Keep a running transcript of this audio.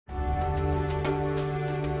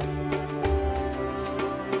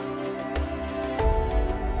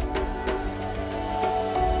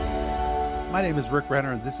My name is Rick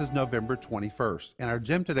Renner, and this is November 21st. And our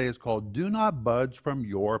gem today is called Do Not Budge from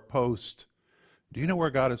Your Post. Do you know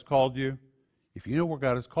where God has called you? If you know where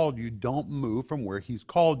God has called you, don't move from where He's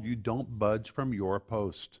called you. Don't budge from your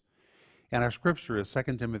post. And our scripture is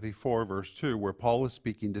 2 Timothy 4, verse 2, where Paul is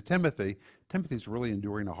speaking to Timothy. Timothy's really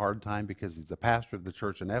enduring a hard time because he's the pastor of the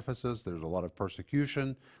church in Ephesus. There's a lot of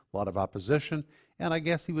persecution, a lot of opposition, and I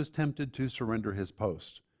guess he was tempted to surrender his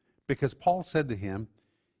post. Because Paul said to him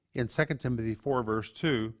in 2 Timothy 4, verse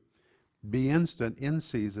 2, be instant in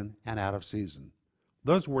season and out of season.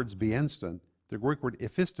 Those words, be instant, the Greek word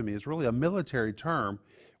ephistemi, is really a military term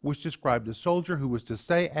which described a soldier who was to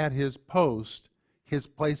stay at his post, his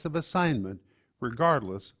place of assignment,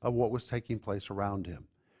 regardless of what was taking place around him.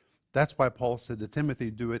 That's why Paul said to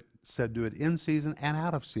Timothy, do it in season and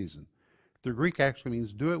out of season. The Greek actually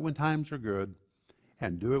means do it when times are good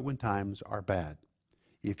and do it when times are bad.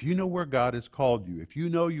 If you know where God has called you, if you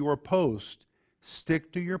know your post,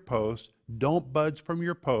 stick to your post. Don't budge from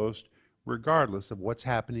your post, regardless of what's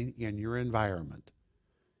happening in your environment.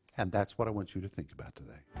 And that's what I want you to think about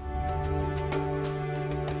today.